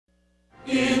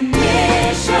In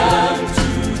mission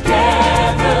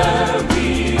together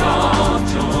we all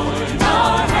join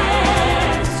our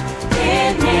hands.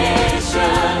 In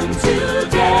mission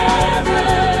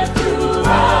together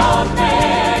throughout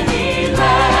many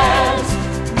lands.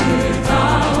 With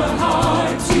our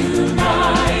hearts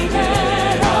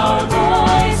united, our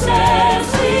voices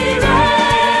we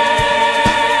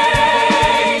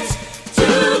raise. To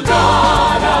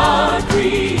God our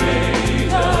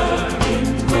Creator in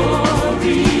glorious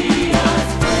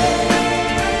praise.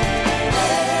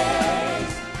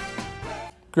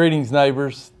 Greetings,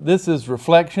 neighbors. This is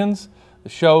Reflections, the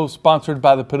show sponsored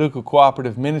by the Paducah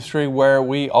Cooperative Ministry, where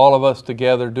we, all of us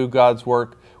together, do God's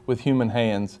work with human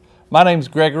hands. My name's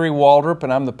Gregory Waldrop,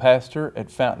 and I'm the pastor at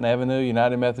Fountain Avenue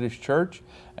United Methodist Church,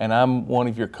 and I'm one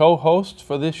of your co-hosts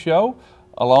for this show,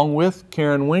 along with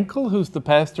Karen Winkel, who's the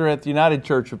pastor at the United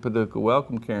Church of Paducah.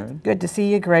 Welcome, Karen. Good to see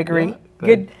you, Gregory.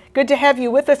 Yeah, Good to have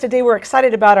you with us today. We're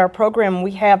excited about our program.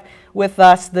 We have with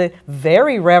us the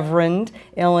very Reverend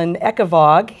Ellen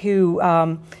Ekevag, who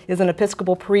is an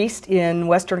Episcopal priest in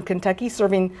Western Kentucky,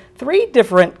 serving 3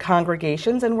 different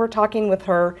congregations, and we're talking with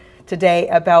her today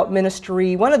about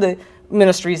ministry, one of the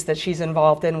ministries that she's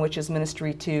involved in, which is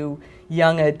ministry to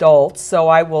young adults. So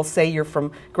I will say you're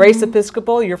from Grace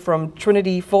Episcopal, you're from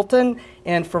Trinity Fulton,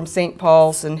 and from St.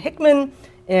 Paul's and Hickman.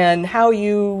 And how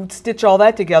you stitch all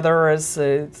that together is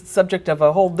a subject of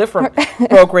a whole different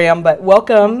program, but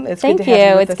welcome. It's Thank good to have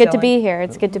you with It's us, good to Ellen. be here.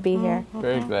 It's good to be here.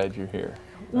 Very glad you're here.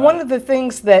 One of the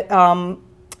things that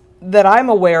that I'm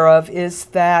aware of is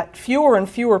that fewer and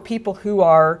fewer people who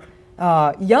are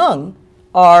young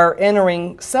are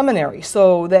entering seminary,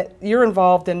 so that you're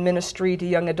involved in ministry to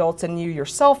young adults, and you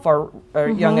yourself are a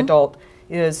young adult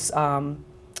is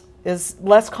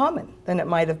less common than it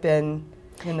might have been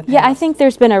in the past. Yeah, I think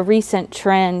there's been a recent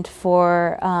trend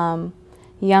for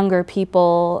younger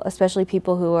people, especially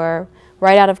people who are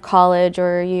right out of college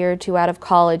or a year or 2 out of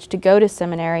college, to go to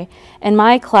seminary. In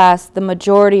my class, the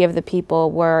majority of the people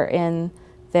were in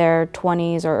their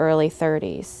 20s or early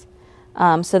 30s.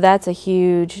 So that's a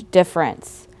huge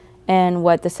difference in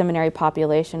what the seminary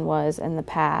population was in the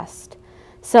past.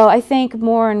 So I think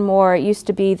more and more, it used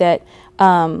to be that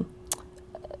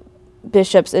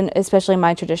bishops, and especially in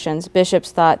my traditions,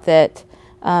 bishops thought that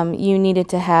you needed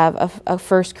to have a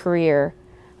first career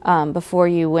before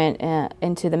you went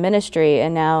into the ministry,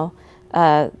 and now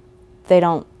they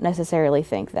don't necessarily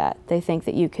think that. They think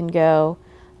that you can go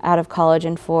out of college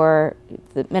and for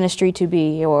the ministry to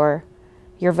be your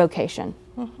vocation.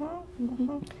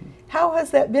 How has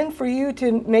that been for you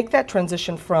to make that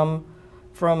transition from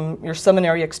your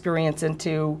seminary experience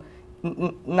into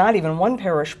not even 1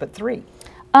 parish but 3?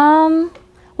 Well,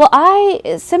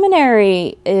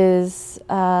 seminary is,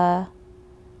 as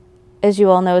you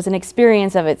all know, is an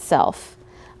experience of itself.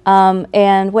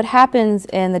 And what happens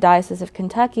in the Diocese of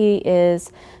Kentucky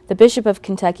is the Bishop of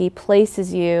Kentucky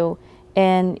places you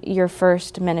in your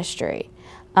first ministry.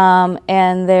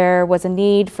 And there was a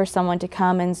need for someone to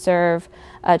come and serve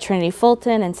Trinity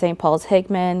Fulton and St. Paul's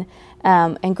Hickman,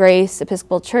 and Grace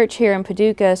Episcopal Church here in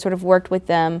Paducah sort of worked with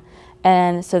them,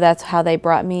 and so that's how they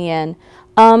brought me in.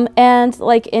 And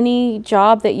like any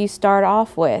job that you start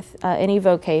off with, any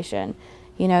vocation,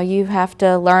 you know, you have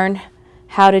to learn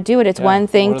how to do it. It's one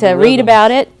thing to read about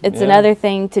it, it's another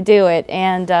thing to do it.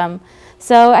 And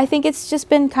so I think it's just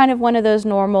been kind of one of those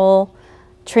normal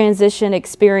transition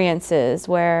experiences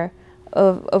where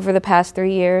over the past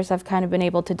 3 years I've kind of been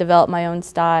able to develop my own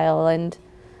style and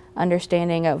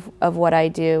understanding of what I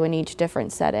do in each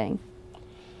different setting.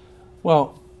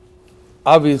 Well,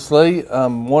 obviously,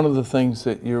 one of the things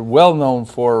that you're well known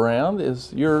for around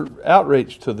is your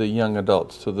outreach to the young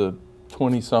adults, to the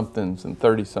 20-somethings and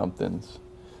 30-somethings.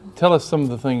 Tell us some of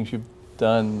the things you've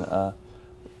done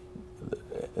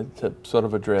to sort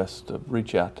of address, to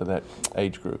reach out to that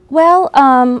age group. Well,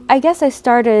 I guess I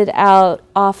started out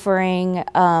offering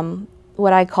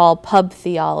what I call pub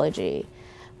theology,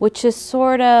 which is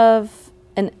sort of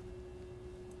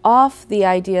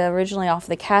originally off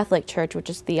the Catholic Church, which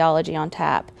is theology on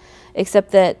tap,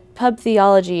 except that pub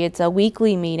theology, it's a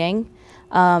weekly meeting,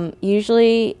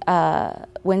 usually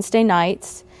Wednesday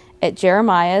nights at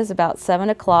Jeremiah's about 7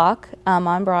 o'clock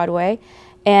on Broadway,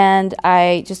 and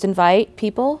I just invite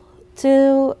people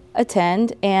to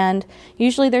attend, and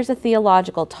usually there's a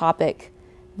theological topic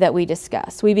that we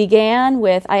discuss. We began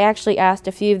with, I actually asked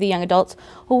a few of the young adults,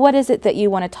 well, what is it that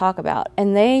you want to talk about?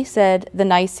 And they said the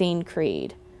Nicene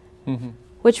Creed,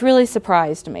 which really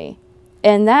surprised me.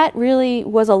 And that really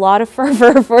was a lot of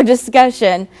fervor for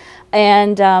discussion,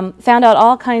 and found out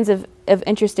all kinds of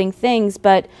interesting things.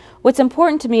 But what's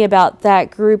important to me about that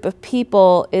group of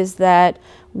people is that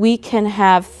we can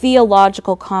have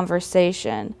theological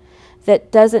conversation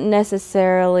that doesn't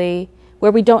necessarily,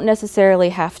 where we don't necessarily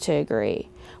have to agree,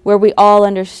 where we all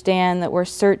understand that we're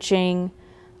searching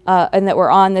and that we're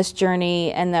on this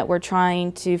journey and that we're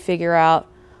trying to figure out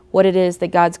what it is that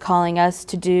God's calling us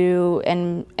to do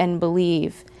and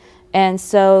believe. And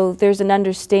so there's an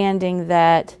understanding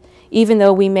that even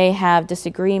though we may have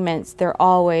disagreements, they're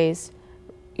always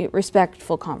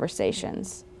respectful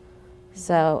conversations.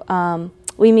 So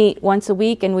we meet once a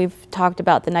week, and we've talked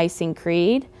about the Nicene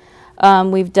Creed.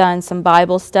 We've done some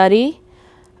Bible study.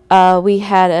 We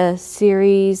had a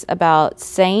series about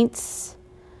saints.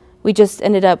 We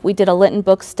did a Lenten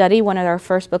book study, one of our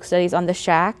first book studies on the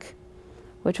shack,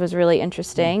 which was really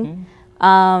interesting.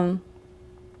 And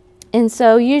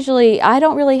so usually I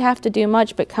don't really have to do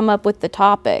much but come up with the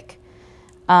topic.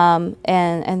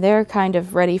 And they're kind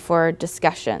of ready for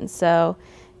discussion. So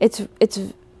it's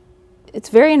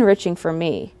very enriching for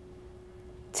me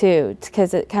too,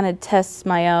 because it kind of tests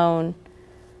my own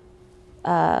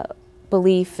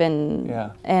belief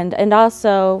and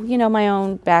also, you know, my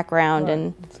own background. Right.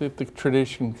 And see if the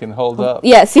tradition can hold up.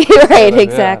 yes, you're right.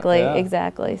 Exactly. Yeah.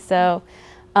 Exactly. So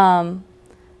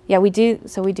yeah, we do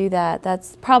that.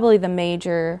 That's probably the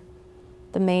major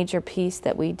piece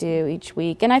that we do each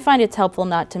week. And I find it's helpful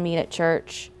not to meet at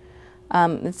church.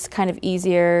 It's kind of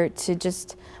easier to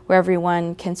just, where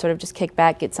everyone can sort of just kick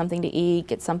back, get something to eat,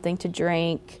 get something to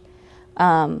drink,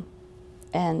 and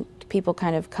people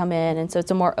kind of come in, and so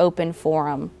it's a more open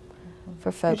forum for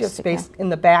folks. There's just space in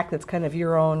the back that's kind of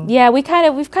your own. Yeah, we've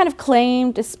kind of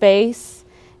claimed a space,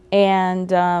 and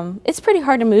it's pretty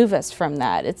hard to move us from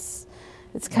that. It's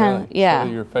kind of So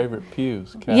your favorite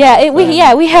pews. We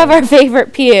have our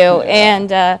favorite pew,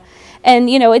 and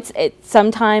you know, it's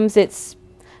sometimes it's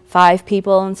 5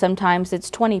 people and sometimes it's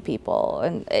 20 people,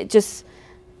 and it just,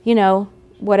 you know,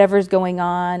 whatever's going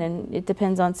on, and it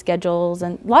depends on schedules,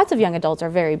 and lots of young adults are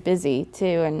very busy too,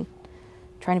 and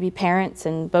trying to be parents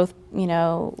and both, you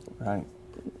know,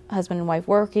 husband and wife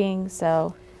working.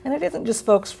 So, and it isn't just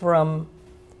folks from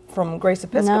Grace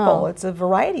Episcopal. No. It's a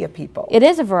variety of people. It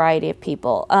is a variety of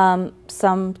people.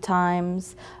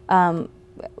 Sometimes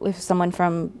with someone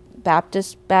from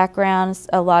Baptist backgrounds,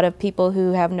 a lot of people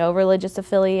who have no religious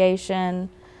affiliation.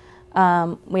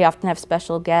 We often have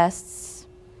special guests,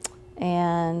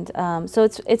 and so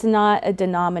it's not a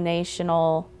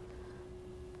denominational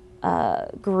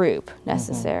group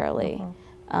necessarily.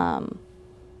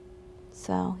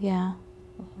 So yeah,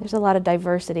 there's a lot of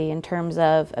diversity in terms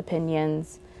of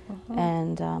opinions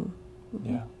and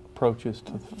approaches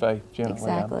to the faith generally.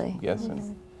 Exactly. I'm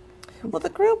guessing. Well, the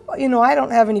group, you know, I don't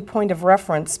have any point of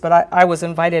reference, but I was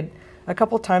invited a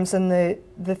couple times, and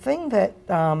the thing that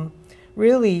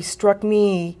really struck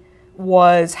me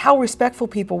was how respectful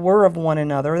people were of one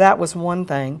another. That was one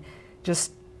thing.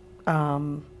 Just,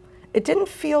 it didn't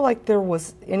feel like there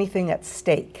was anything at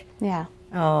stake. Yeah.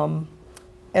 And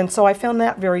so I found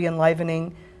that very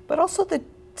enlivening, but also the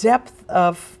depth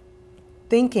of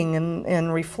thinking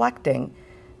and reflecting.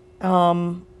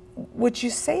 Would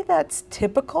you say that's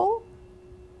typical?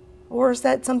 Or is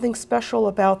that something special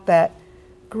about that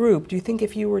group? Do you think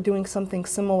if you were doing something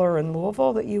similar in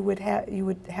Louisville that you would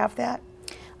have that?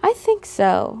 I think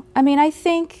so. I mean, I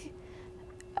just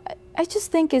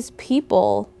think as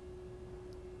people,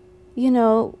 you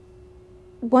know,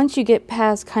 once you get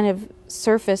past kind of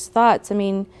surface thoughts, I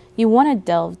mean, you want to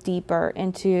delve deeper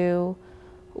into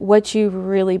what you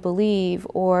really believe,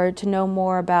 or to know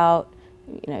more about,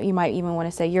 you know, you might even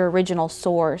want to say your original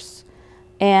source.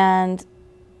 And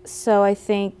so I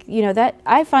think, you know, that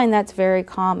I find that's very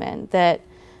common, that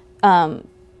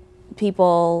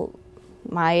people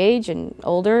my age and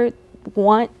older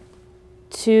want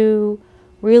to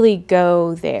really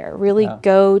go there, really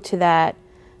go to that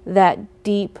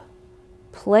deep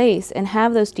place and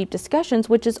have those deep discussions,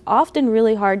 which is often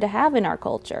really hard to have in our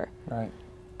culture. Right.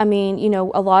 I mean, you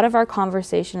know, a lot of our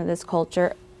conversation in this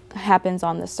culture happens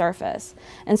on the surface.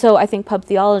 And so I think pub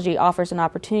theology offers an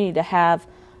opportunity to have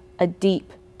a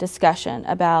deep discussion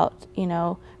about, you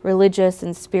know, religious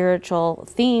and spiritual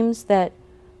themes that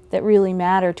really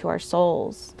matter to our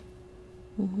souls.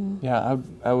 Yeah,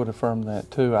 I would affirm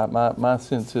that too. My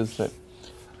sense is that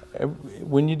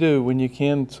when you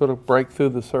can sort of break through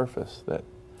the surface, that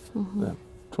the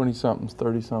 20-somethings,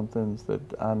 30-somethings that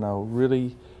I know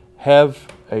really have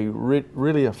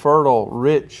really a fertile,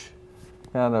 rich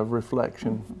kind of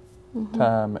reflection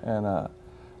time, and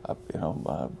you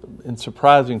know, in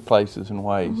surprising places and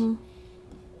ways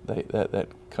that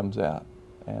comes out,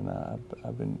 and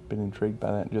I've been intrigued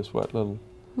by that. Just what little.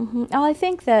 Well, I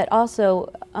think that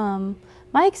also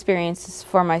my experiences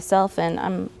for myself, and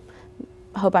I'm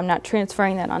hope I'm not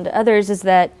transferring that onto others, is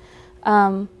that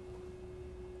the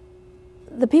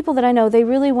people that I know, they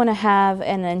really want to have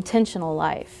an intentional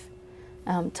life,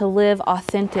 to live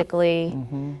authentically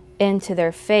into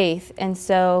their faith. And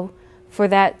so for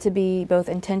that to be both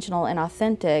intentional and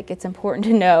authentic, it's important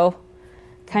to know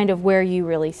kind of where you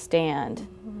really stand.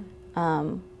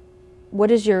 What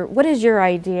is your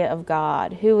idea of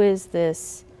God? Who is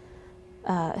this?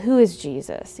 Who is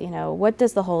Jesus? You know, what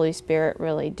does the Holy Spirit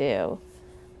really do?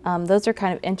 Those are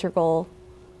kind of integral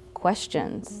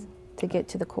questions to get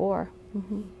to the core.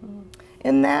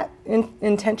 And that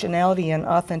intentionality and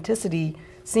authenticity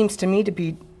seems to me to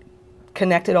be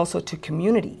connected also to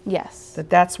community. Yes.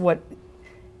 That's what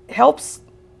helps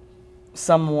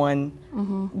someone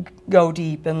go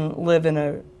deep and live in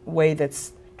a way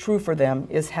that's true for them,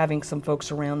 is having some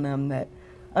folks around them that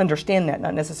understand that,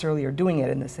 not necessarily are doing it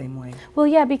in the same way. Well,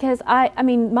 yeah, because I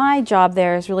mean, my job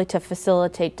there is really to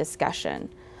facilitate discussion.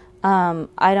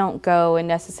 I don't go and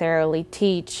necessarily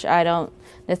teach. I don't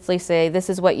necessarily say, this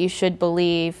is what you should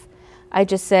believe. I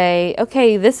just say,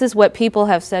 okay, this is what people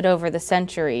have said over the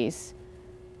centuries.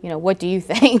 You know, what do you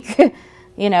think?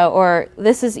 You know, or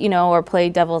this is, you know, or play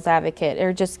devil's advocate,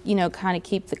 or just, you know, kind of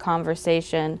keep the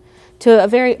conversation to a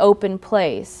very open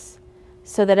place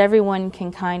so that everyone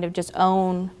can kind of just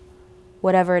own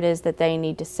whatever it is that they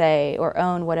need to say, or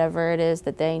own whatever it is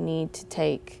that they need to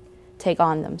take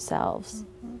on themselves.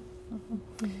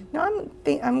 Now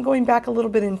I'm going back a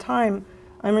little bit in time.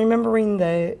 I'm remembering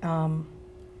the,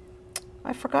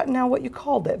 I've forgotten now what you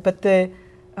called it, but the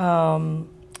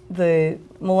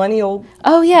millennial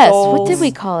Oh yes, goals what did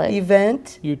we call it?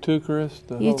 Event. Eucharist.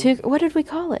 What did we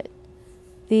call it?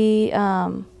 The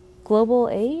global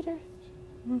aid?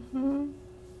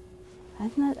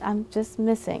 I'm just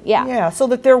missing. Yeah. Yeah, so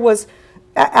that there was,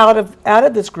 out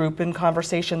of this group and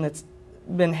conversation that's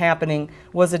been happening,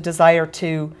 was a desire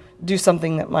to do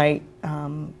something that might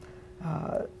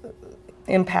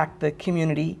impact the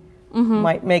community,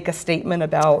 might make a statement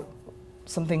about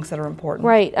some things that are important.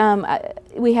 Right.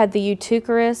 We had the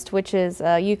Eucharist, which is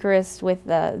Eucharist with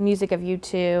the music of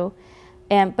U2,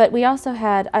 but we also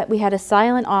had a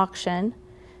silent auction,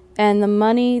 and the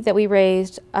money that we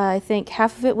raised, I think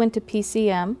half of it went to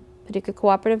PCM, Paducah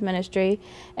Cooperative Ministry,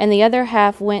 and the other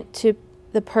half went to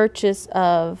the purchase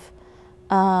of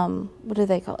what do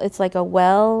they call it? It's like a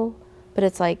well, but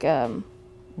it's like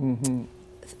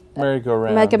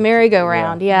merry-go-round. Like a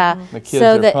merry-go-round, yeah. The kids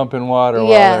are pumping water while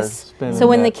they're spinning. So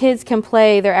when the kids can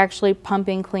play, they're actually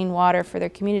pumping clean water for their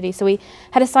community. So we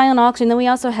had a silent auction. Then we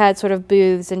also had sort of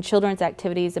booths and children's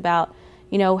activities about,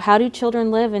 you know, how do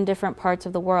children live in different parts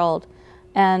of the world?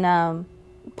 And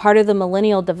part of the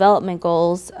Millennial Development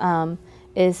Goals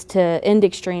is to end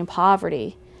extreme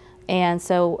poverty. And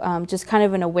so just kind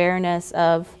of an awareness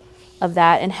of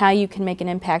that and how you can make an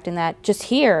impact in that just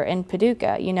here in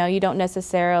Paducah. You know, you don't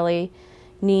necessarily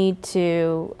need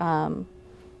to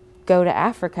go to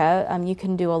Africa. You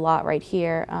can do a lot right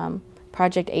here.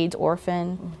 Project AIDS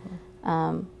Orphan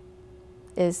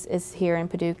is here in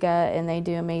Paducah, and they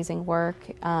do amazing work.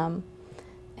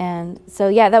 And so,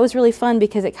 yeah, that was really fun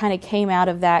because it kind of came out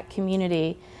of that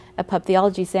community of Pub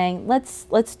Theology saying,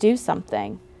 let's do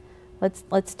something.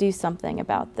 Let's do something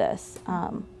about this.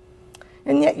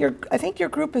 And yet, I think your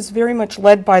group is very much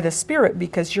led by the Spirit,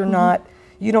 because you're not,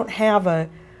 you don't have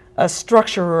a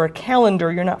structure or a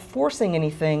calendar. You're not forcing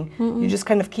anything. You just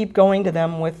kind of keep going to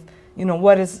them with, you know,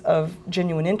 what is of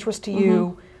genuine interest to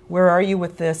you. Where are you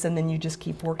with this? And then you just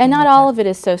keep working. And not all of it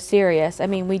is so serious. I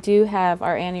mean, we do have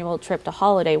our annual trip to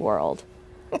Holiday World,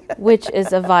 which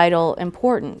is of vital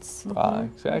importance.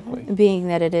 Exactly. Being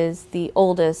that it is the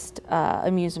oldest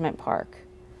amusement park,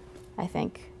 I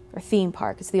think, or theme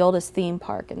park. It's the oldest theme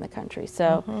park in the country.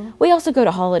 So we also go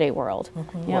to Holiday World,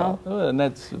 you know. Well, and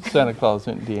that's Santa Claus,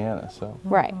 Indiana, so.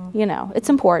 Right, you know, it's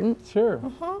important. Sure.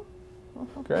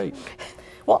 Great.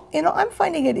 Well, you know, I'm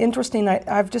finding it interesting.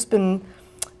 I've just been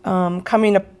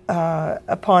coming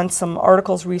upon some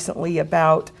articles recently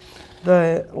about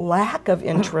the lack of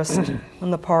interest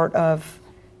on the part of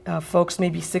folks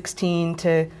maybe 16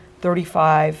 to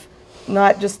 35,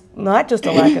 not just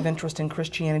a lack of interest in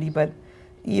Christianity, but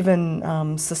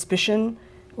even suspicion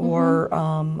or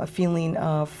a feeling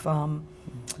of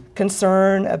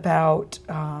concern about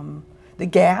the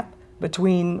gap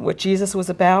between what Jesus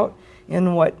was about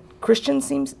and what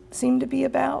Christians seem to be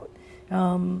about.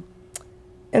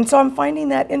 And so I'm finding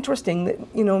that interesting that,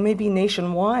 you know, maybe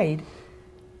nationwide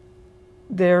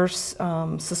there's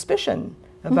suspicion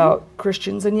about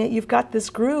Christians, and yet you've got this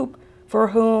group for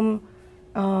whom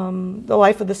the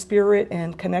life of the Spirit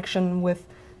and connection with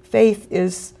faith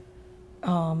is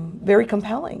very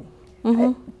compelling.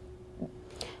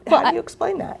 How do you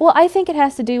explain that? Well, I think it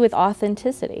has to do with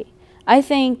authenticity. I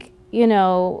think, you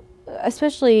know,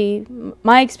 especially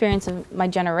my experience of my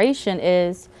generation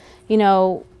is, you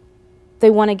know, they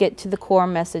want to get to the core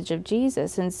message of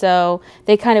Jesus. And so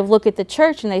they kind of look at the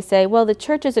church and they say, well, the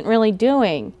church isn't really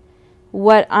doing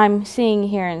what I'm seeing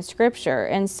here in Scripture.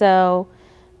 And so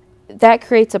that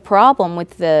creates a problem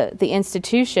with the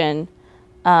institution,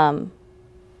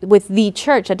 with the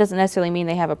church. That doesn't necessarily mean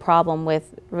they have a problem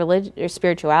with religion or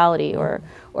spirituality or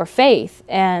faith.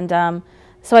 And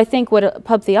so I think what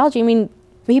pub theology, I mean,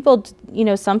 people, you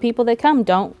know, some people that come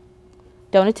don't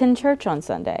attend church on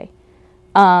Sunday.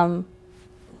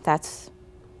 That's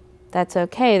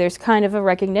okay. There's kind of a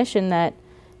recognition that,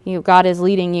 you know, God is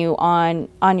leading you on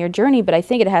your journey, but I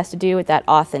think it has to do with that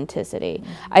authenticity.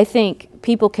 I think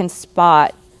people can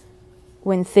spot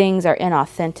when things are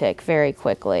inauthentic very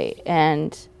quickly,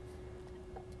 and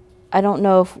I don't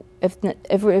know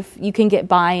if you can get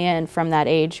buy-in from that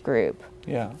age group.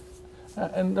 Yeah,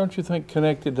 and don't you think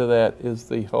connected to that is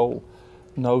the whole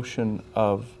notion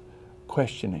of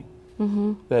questioning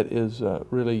that is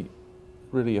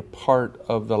really a part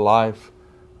of the life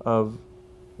of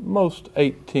most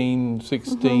 18,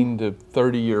 16 to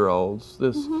 30-year-olds.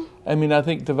 I mean, I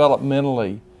think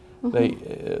developmentally,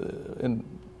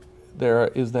 there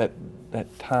is that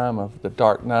time of the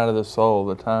dark night of the soul,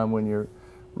 the time when you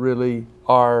really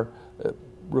are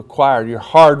required, you're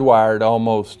hardwired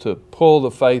almost to pull the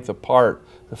faith apart,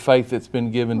 the faith that's been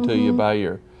given to you by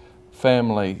your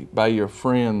family, by your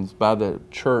friends, by the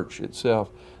church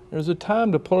itself. There's a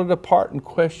time to pull it apart and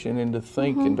question and to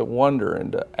think and to wonder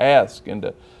and to ask and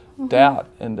to doubt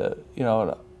and to, you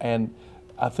know, and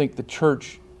I think the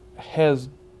church has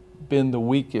been the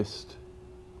weakest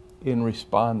in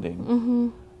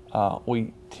responding.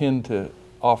 We tend to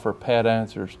offer pat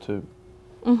answers to,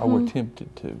 or we're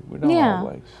tempted to. We don't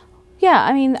always. Yeah,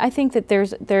 I mean, I think that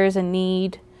there's a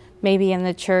need maybe in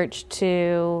the church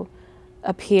to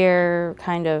appear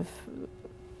kind of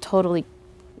totally,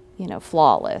 you know,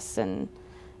 flawless and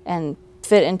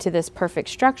fit into this perfect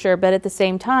structure. But at the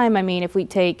same time, I mean, if we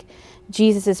take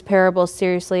Jesus' parable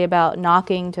seriously about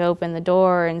knocking to open the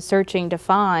door and searching to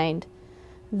find,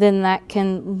 then that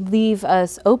can leave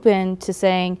us open to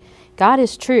saying, God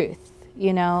is truth,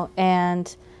 you know,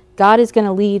 and God is going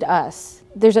to lead us.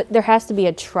 There has to be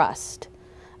a trust,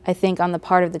 I think, on the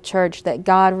part of the church that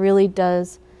God really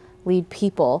does lead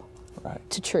people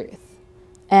to truth.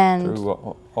 And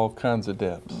through all kinds of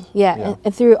depths. Yeah.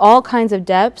 And through all kinds of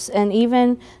depths, and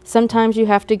even sometimes you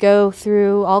have to go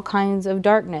through all kinds of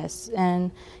darkness,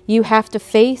 and you have to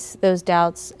face those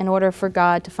doubts in order for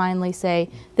God to finally say,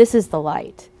 this is the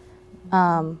light.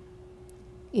 You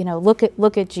know,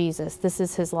 look at Jesus. This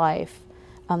is his life.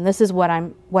 This is what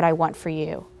I want for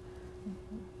you.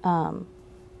 And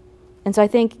so I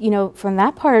think, you know, from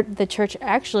that part, the church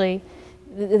actually,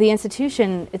 the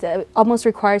institution, it almost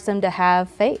requires them to have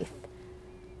faith,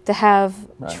 to have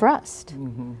trust,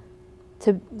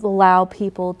 to allow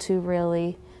people to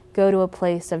really go to a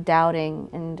place of doubting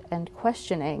and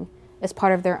questioning as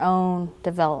part of their own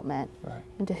development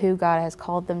into who God has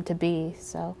called them to be.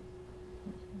 So,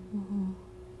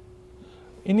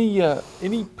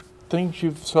 any things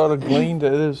you've sort of gleaned?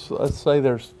 Let's say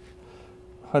there's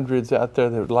hundreds out there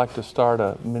that would like to start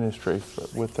a ministry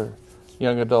with their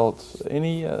young adults.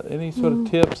 Any sort of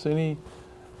tips? Any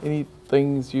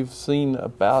things you've seen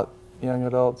about young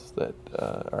adults that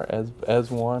are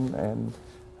as one and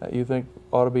you think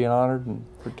ought to be honored, and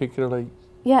particularly?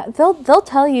 Yeah, they'll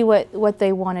tell you what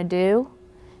they want to do,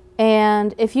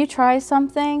 and if you try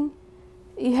something,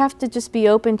 you have to just be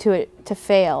open to it to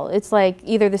fail. It's like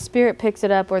either the Spirit picks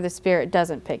it up or the Spirit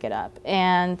doesn't pick it up,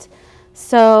 and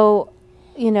so,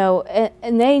 you know,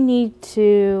 and they need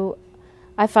to,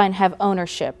 I find, have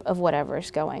ownership of whatever's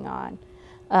going on.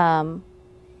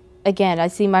 Again, I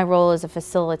see my role as a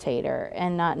facilitator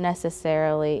and not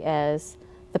necessarily as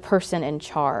the person in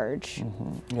charge.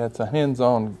 Yeah, it's a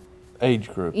hands-on age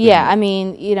group. Yeah, I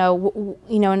mean, you know,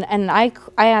 and I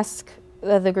ask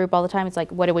the group all the time. It's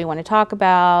like, what do we want to talk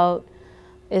about?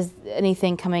 Is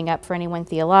anything coming up for anyone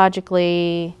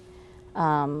theologically?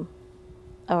 Or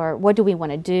what do we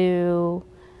want to do?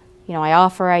 You know, I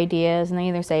offer ideas, and they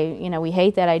either say, you know, we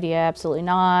hate that idea, absolutely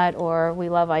not, or we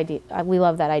love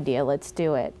that idea, let's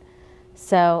do it.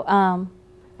 So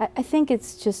I think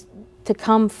it's just to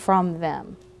come from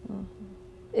them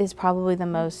is probably the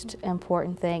most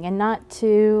important thing, and not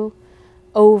to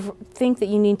think that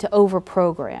you need to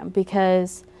over-program,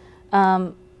 because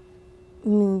I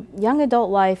mean, young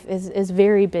adult life is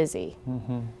very busy.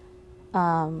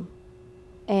 And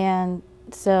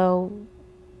so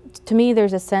to me,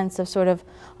 there's a sense of sort of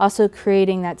also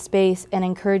creating that space and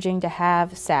encouraging to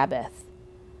have Sabbath.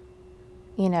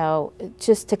 You know,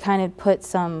 just to kind of put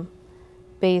some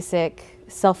basic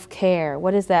self-care.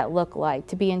 What does that look like?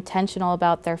 To be intentional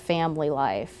about their family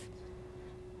life.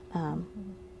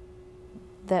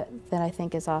 That I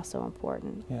think is also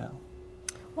important. Yeah.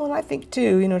 Well, and I think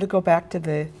too, you know, to go back to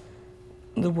the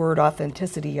word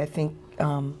authenticity, I think,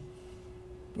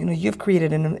 you know, you've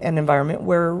created an environment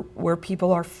where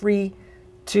people are free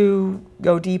to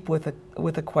go deep with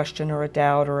a question or a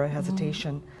doubt or a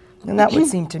hesitation, and that would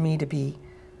seem to me to be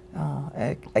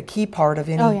a key part of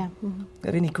any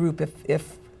of any group.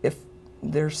 If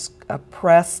there's a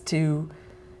press to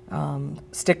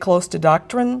stick close to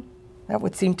doctrine, that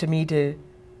would seem to me to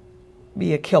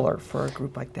be a killer for a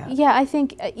group like that. Yeah, I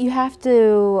think you have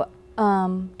to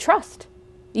trust.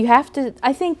 You have to,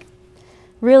 I think,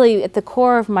 really at the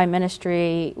core of my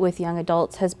ministry with young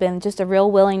adults has been just a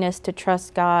real willingness to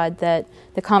trust God that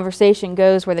the conversation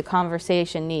goes where the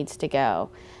conversation needs to go,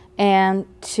 and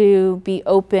to be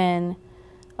open,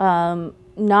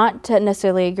 not to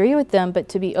necessarily agree with them, but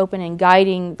to be open in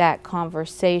guiding that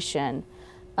conversation.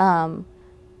 And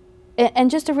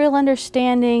just a real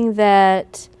understanding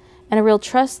that, and a real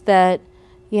trust that,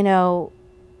 you know,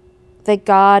 that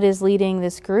God is leading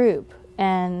this group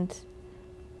and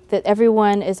that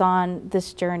everyone is on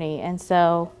this journey. And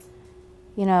so,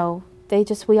 you know,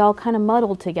 we all kind of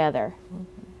muddle together,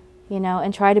 you know,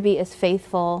 and try to be as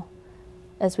faithful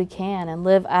as we can and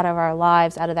live out of our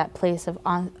lives out of that place of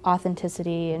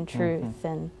authenticity and truth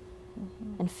and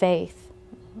faith.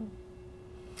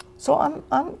 So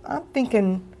I'm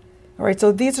thinking, all right,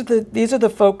 so these are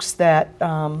the folks that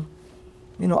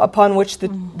you know, upon which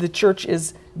the church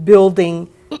is building.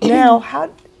 Now,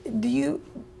 how do you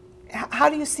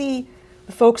see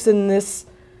the folks in this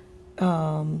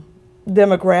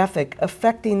demographic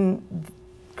affecting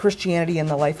Christianity and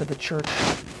the life of the church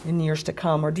in years to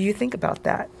come, or do you think about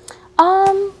that?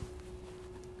 I'm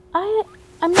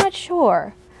not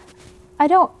sure. I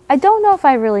don't know if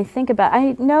I really think about it.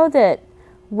 I know that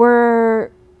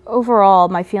overall,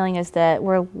 my feeling is that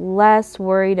we're less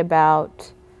worried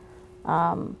about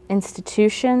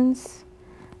institutions.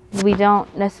 We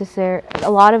don't necessarily,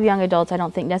 a lot of young adults I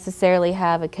don't think necessarily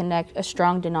have a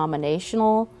strong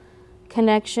denominational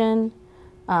connection.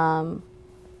 But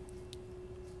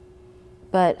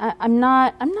I'm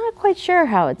not quite sure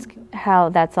how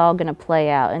that's all going to play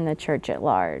out in the church at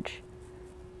large.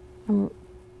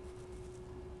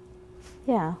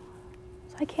 Yeah.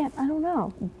 So I don't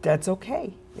know. That's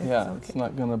okay. It's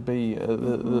not going to be,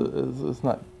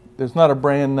 there's not a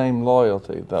brand name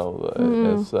loyalty, though,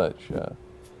 as such. It's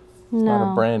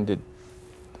not a branded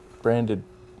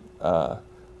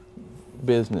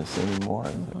business anymore.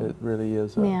 It really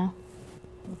is a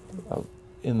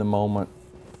in the moment,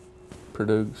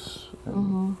 produce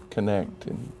and connect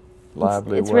in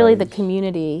lively ways. It's really the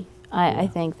community, I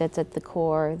think, that's at the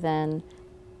core than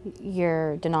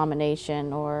your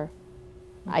denomination or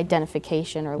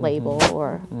identification or label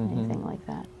or anything like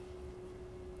that.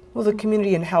 Well, the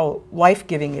community and how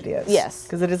life-giving it is. Yes.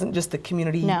 Because it isn't just the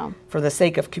community for the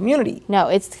sake of community. No,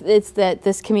 it's that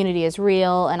this community is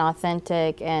real and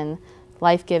authentic and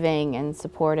life-giving and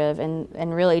supportive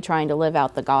and really trying to live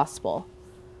out the gospel.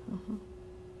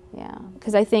 Yeah,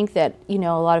 because I think that, you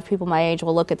know, a lot of people my age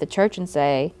will look at the church and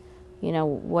say, you know,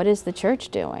 what is the church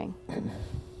doing? I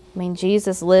mean,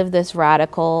 Jesus lived this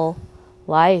radical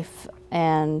life,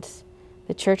 and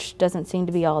the church doesn't seem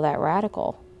to be all that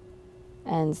radical.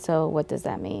 And so what does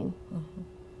that mean?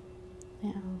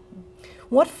 Yeah.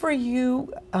 What for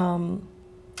you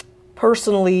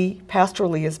personally,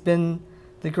 pastorally, has been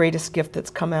the greatest gift that's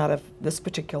come out of this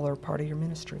particular part of your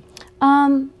ministry?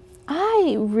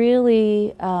 I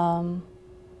really,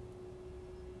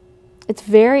 it's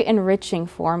very enriching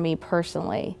for me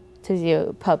personally to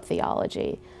do pub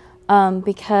theology,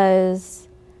 because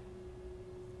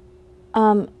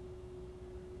I'm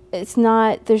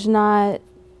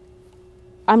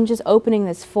just opening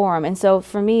this forum, and so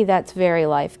for me that's very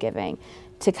life-giving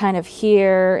to kind of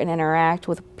hear and interact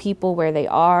with people where they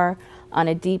are on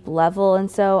a deep level, and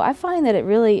so I find that it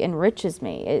really enriches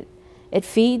me. It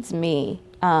feeds me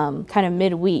kind of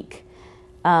midweek,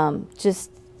 just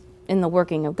in the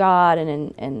working of God,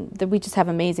 and that we just have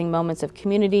amazing moments of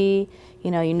community.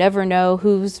 You know, you never know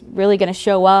who's really going to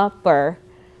show up or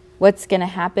what's going to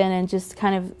happen, and just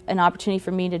kind of an opportunity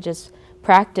for me to just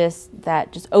practice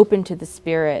that, just open to the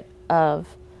spirit of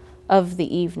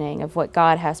the evening, of what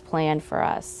God has planned for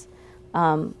us.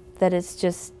 That it's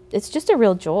just a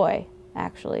real joy,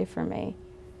 actually, for me.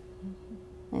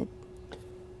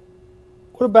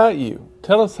 What about you?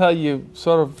 Tell us how you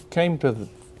sort of came to the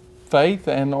faith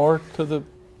and or to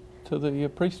the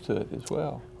priesthood as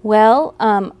well. Well,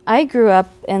 I grew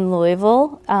up in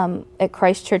Louisville at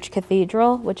Christ Church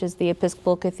Cathedral, which is the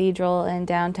Episcopal Cathedral in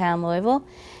downtown Louisville.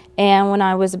 And when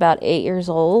I was about 8 years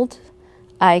old,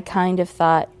 I kind of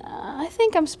thought, I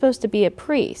think I'm supposed to be a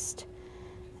priest.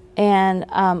 And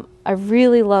I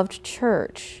really loved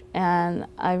church, and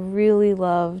I really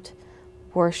loved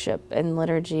worship and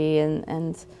liturgy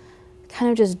and kind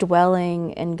of just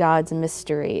dwelling in God's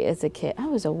mystery as a kid. I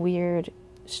was a weird,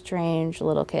 strange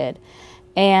little kid.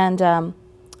 And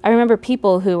I remember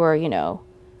people who were, you know,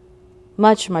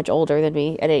 much, much older than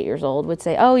me at 8 years old would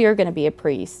say, oh, you're going to be a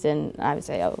priest. And I would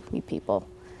say, oh, you people.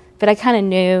 But I kind of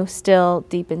knew still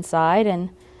deep inside,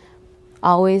 and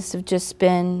always have just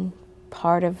been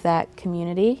part of that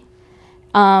community.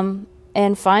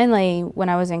 And finally, when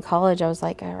I was in college, I was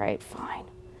like, all right, fine.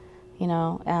 You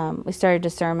know, we started a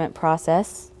discernment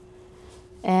process,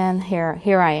 and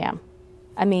here I am.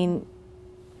 I mean,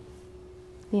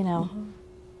 you know,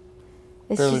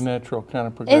 it's fairly just, natural kind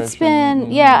of progression. it's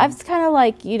been, yeah, it's kind of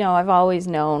like, you know, I've always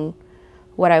known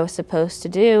what I was supposed to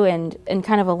do, and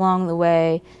kind of along the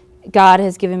way, God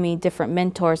has given me different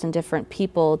mentors and different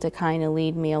people to kind of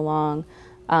lead me along.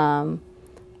 One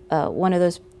of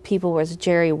those people was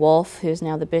Jerry Wolf, who's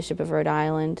now the Bishop of Rhode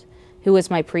Island, who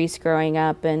was my priest growing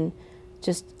up, and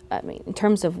just, I mean, in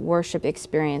terms of worship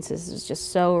experiences, it was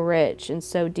just so rich and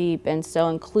so deep and so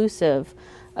inclusive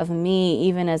of me,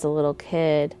 even as a little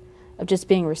kid, of just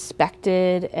being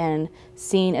respected and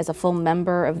seen as a full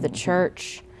member of the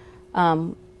church,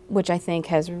 which I think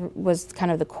was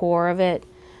kind of the core of it.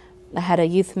 I had a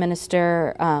youth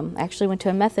minister, actually went to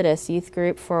a Methodist youth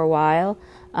group for a while,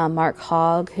 Mark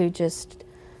Hogg, who just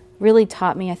really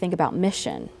taught me, I think, about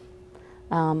mission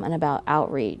and about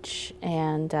outreach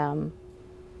and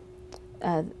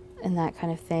that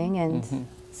kind of thing. And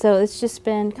so it's just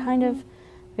been kind of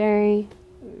very,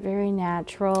 very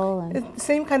natural. And It's the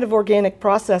same kind of organic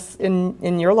process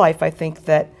in your life, I think,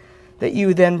 that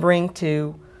you then bring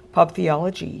to pub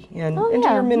theology and into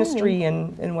your ministry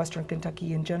in Western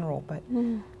Kentucky in general. But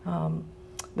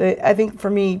I think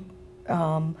for me,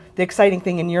 the exciting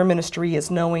thing in your ministry is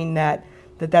knowing that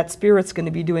Spirit's going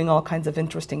to be doing all kinds of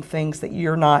interesting things, that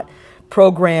you're not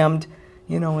programmed,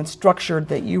 you know, and structured,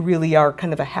 that you really are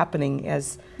kind of a happening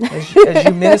as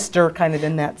you minister kind of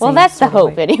in that well, same that's the sort of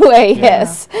hope way. anyway,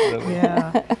 yes.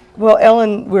 Yeah. Well,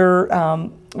 Ellen, we're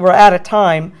out of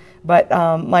time, but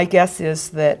my guess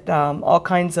is that all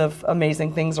kinds of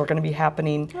amazing things are going to be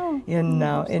happening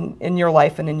in your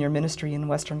life and in your ministry in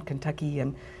Western Kentucky,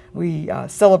 and we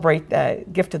celebrate the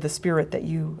gift of the Spirit that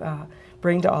you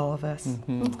bring to all of us.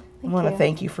 I want to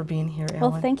thank you for being here,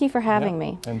 Ellen. Well, thank you for having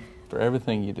me. And for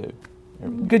everything you do.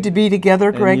 Good to be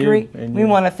together, Gregory. And We you.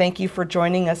 want to thank you for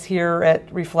joining us here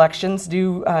at Reflections.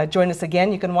 Do join us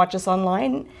again. You can watch us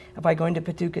online by going to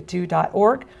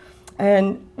paducah2.org.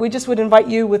 And we just would invite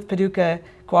you with Paducah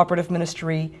Cooperative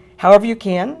Ministry, however you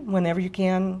can, whenever you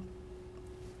can,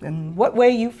 in what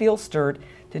way you feel stirred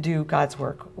to do God's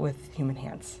work with human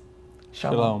hands.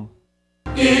 Shalom.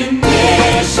 Shalom. In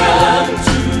mission.